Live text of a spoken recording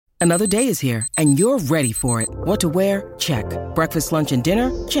Another day is here, and you're ready for it. What to wear? Check. Breakfast, lunch, and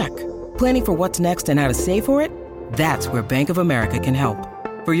dinner? Check. Planning for what's next and how to save for it? That's where Bank of America can help.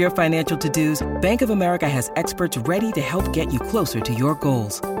 For your financial to-dos, Bank of America has experts ready to help get you closer to your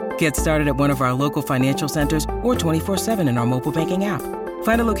goals. Get started at one of our local financial centers or 24/7 in our mobile banking app.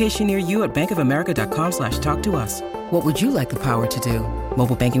 Find a location near you at bankofamerica.com/talktous. What would you like the power to do?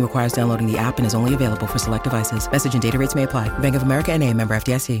 Mobile banking requires downloading the app and is only available for select devices. Message and data rates may apply. Bank of America N.A., member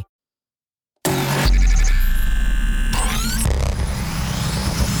FDIC.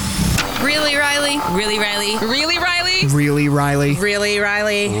 Really, Riley? Really, Riley? Really, Riley? Really, Riley? Really,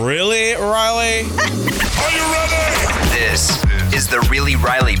 Riley? Really, Riley? Are you ready? This is the Really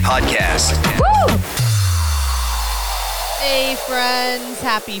Riley podcast. Woo! Hey, friends.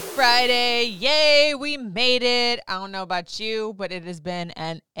 Happy Friday. Yay, we made it. I don't know about you, but it has been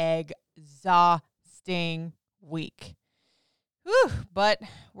an exhausting week. Whew, but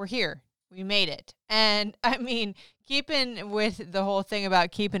we're here. We made it. And I mean, keeping with the whole thing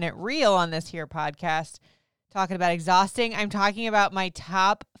about keeping it real on this here podcast, talking about exhausting, I'm talking about my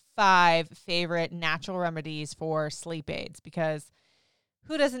top 5 favorite natural remedies for sleep aids, because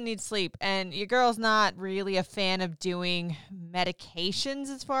who doesn't need sleep? And your girl's not really a fan of doing medications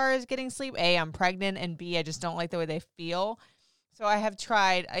as far as getting sleep. A, I'm pregnant, and B, I just don't like the way they feel. So I have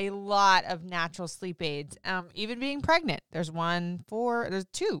tried a lot of natural sleep aids, even being pregnant. There's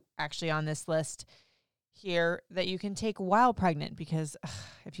 2 actually on this list here that you can take while pregnant, because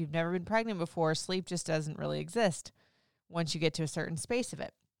if you've never been pregnant before, sleep just doesn't really exist once you get to a certain space of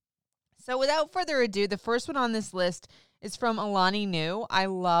it. So without further ado, the first one on this list is from Alani Nu. I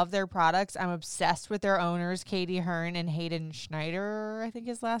love their products. I'm obsessed with their owners, Katie Hearn and Hayden Schneider, I think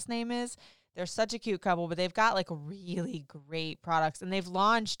his last name is. They're such a cute couple, but they've got like really great products, and they've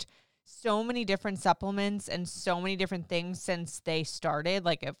launched so many different supplements and so many different things since they started.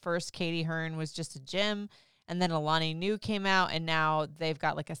 Like at first, Katie Hearn was just a gym, and then Alani Nu came out, and now they've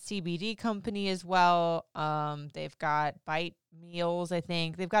got like a CBD company as well. They've got Bite Meals, I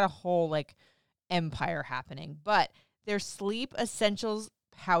think. They've got a whole like empire happening, but their Sleep Essentials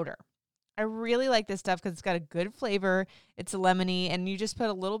powder, I really like this stuff because it's got a good flavor. It's lemony, and you just put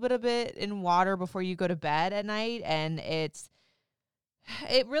a little bit of it in water before you go to bed at night, and it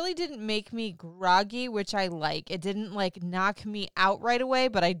really didn't make me groggy, which I like. It didn't like knock me out right away,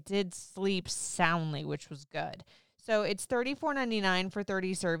 but I did sleep soundly, which was good. So it's $34.99 for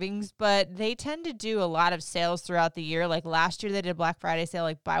 30 servings, but they tend to do a lot of sales throughout the year. Like last year, they did a Black Friday sale,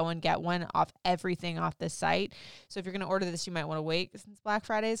 like buy one, get one off everything off this site. So if you're going to order this, you might want to wait since Black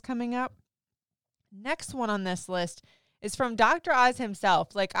Friday is coming up. Next one on this list is from Dr. Oz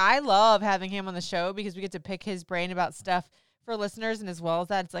himself. Like, I love having him on the show because we get to pick his brain about stuff for listeners, and as well as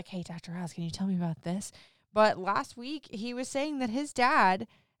that, it's like, hey, Dr. Oz, can you tell me about this? But last week, he was saying that his dad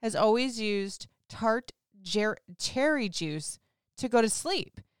has always used tart cherry juice to go to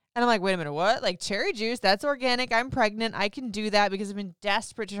sleep. And I'm like, wait a minute, what? Like, cherry juice? That's organic. I'm pregnant. I can do that because I've been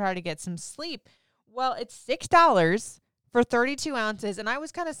desperate to try to get some sleep. Well, it's $6 for 32 ounces. And I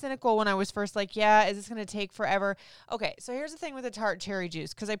was kind of cynical when I was first like, yeah, is this going to take forever? Okay, so here's the thing with the tart cherry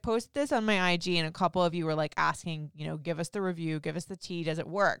juice, because I posted this on my IG and a couple of you were like asking, you know, give us the review, give us the tea, does it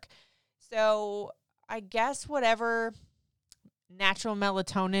work? So I guess whatever natural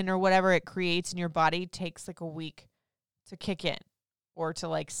melatonin or whatever it creates in your body takes like a week to kick in or to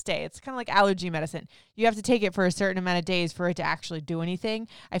like stay. It's kind of like allergy medicine. You have to take it for a certain amount of days for it to actually do anything.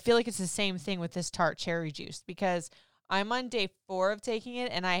 I feel like it's the same thing with this tart cherry juice, because I'm on day 4 of taking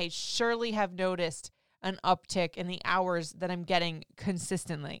it, and I surely have noticed an uptick in the hours that I'm getting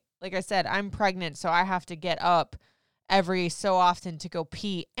consistently. Like I said, I'm pregnant, so I have to get up every so often to go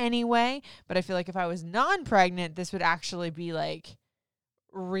pee anyway. But I feel like if I was non-pregnant, this would actually be like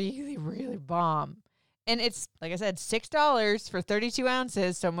really, really bomb. And it's, like I said, $6 for 32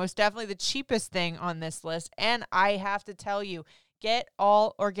 ounces. So most definitely the cheapest thing on this list. And I have to tell you, get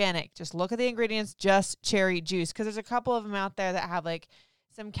all organic. Just look at the ingredients, just cherry juice. Because there's a couple of them out there that have like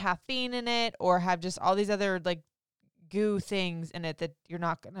some caffeine in it or have just all these other like goo things in it that you're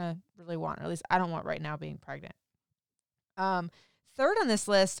not going to really want. Or at least I don't want right now being pregnant. Third on this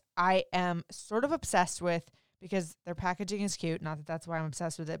list, I am sort of obsessed with, because their packaging is cute. Not that that's why I'm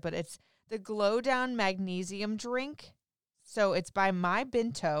obsessed with it, but it's the Glow Down Magnesium Drink. So it's by My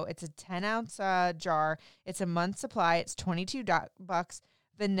Binto. It's a 10-ounce jar. It's a month's supply. It's $22.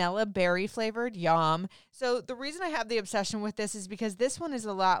 Vanilla berry flavored. Yum. So the reason I have the obsession with this is because this one is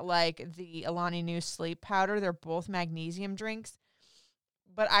a lot like the Alani Nu Sleep Powder. They're both magnesium drinks.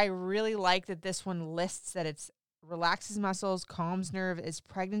 But I really like that this one lists that it's relaxes muscles, calms nerve, is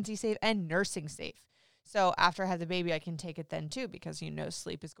pregnancy safe, and nursing safe. So after I have the baby, I can take it then too, because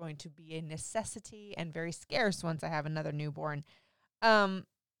sleep is going to be a necessity and very scarce once I have another newborn.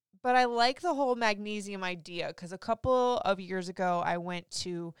 But I like the whole magnesium idea, because a couple of years ago I went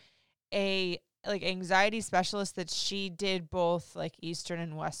to a anxiety specialist that she did both like Eastern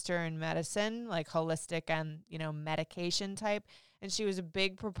and Western medicine, like holistic and, medication type. And she was a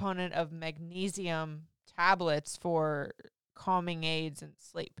big proponent of magnesium tablets for calming aids and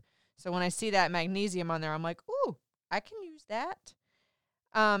sleep. So when I see that magnesium on there, I'm like, ooh, I can use that.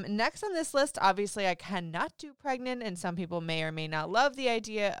 Next on this list, obviously I cannot do pregnant, and some people may or may not love the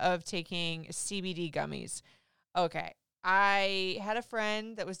idea of taking CBD gummies. Okay. I had a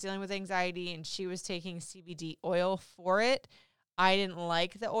friend that was dealing with anxiety, and she was taking CBD oil for it. I didn't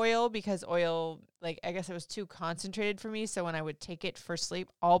like the oil because oil, I guess it was too concentrated for me. So when I would take it for sleep,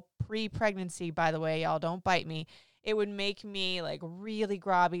 all pre-pregnancy, by the way, y'all don't bite me, it would make me really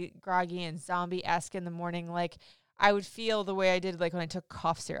groggy and zombie-esque in the morning. I would feel the way I did when I took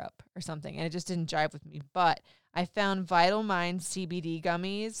cough syrup or something, and it just didn't jive with me. But I found Vital Mind CBD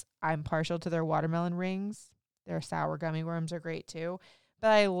gummies. I'm partial to their watermelon rings. Their sour gummy worms are great too.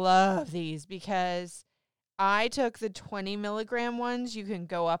 But I love these because I took the 20 milligram ones. You can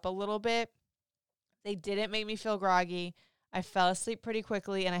go up a little bit. They didn't make me feel groggy. I fell asleep pretty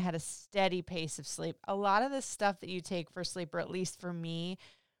quickly, and I had a steady pace of sleep. A lot of the stuff that you take for sleep, or at least for me,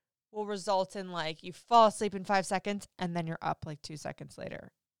 will result in you fall asleep in 5 seconds and then you're up 2 seconds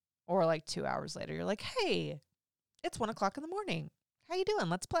later, or 2 hours later. You're like, hey, it's 1 o'clock in the morning. How you doing?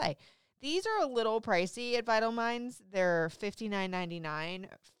 Let's play. These are a little pricey at Vital Minds. They're $59.99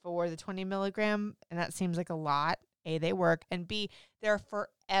 for the 20 milligram, and that seems like a lot. A, they work, and B, they're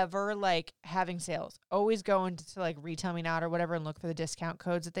forever having sales. Always go into Retail Me Now or whatever and look for the discount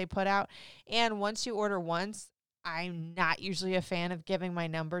codes that they put out. And once you order once, I'm not usually a fan of giving my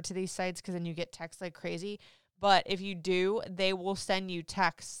number to these sites because then you get texts like crazy. But if you do, they will send you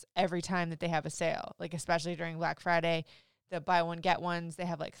texts every time that they have a sale, especially during Black Friday. The buy one, get ones, they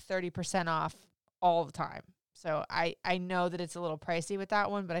have 30% off all the time. So I know that it's a little pricey with that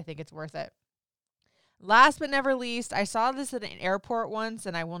one, but I think it's worth it. Last but never least, I saw this at an airport once,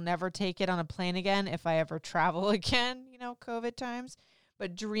 and I will never take it on a plane again if I ever travel again, COVID times.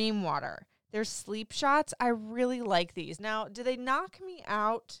 But Dream Water. Their sleep shots, I really like these. Now, do they knock me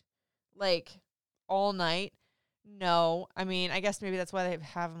out all night? No. I mean, I guess maybe that's why they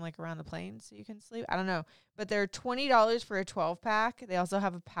have them around the plane so you can sleep. I don't know. But they're $20 for a 12-pack. They also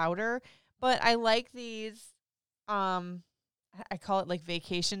have a powder. But I like these. I call it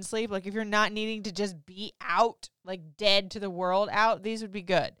vacation sleep. If you're not needing to just be out, dead to the world out, these would be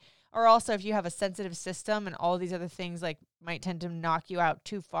good. Or also if you have a sensitive system and all these other things might tend to knock you out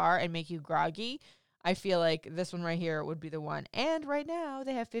too far and make you groggy, I feel like this one right here would be the one. And right now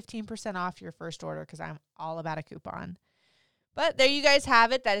they have 15% off your first order because I'm all about a coupon. But there you guys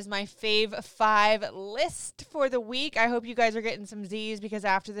have it. That is my fave 5 list for the week. I hope you guys are getting some Z's because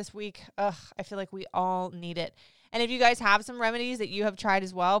after this week, I feel like we all need it. And if you guys have some remedies that you have tried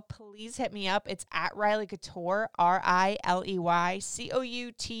as well, please hit me up. It's at Riley Couture,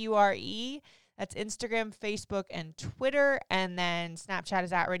 RILEYCOUTURE. That's Instagram, Facebook, and Twitter. And then Snapchat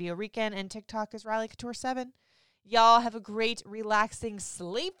is at Radio Weekend, and TikTok is Riley Couture 7. Y'all have a great, relaxing,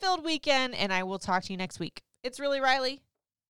 sleep-filled weekend, and I will talk to you next week. It's really Riley.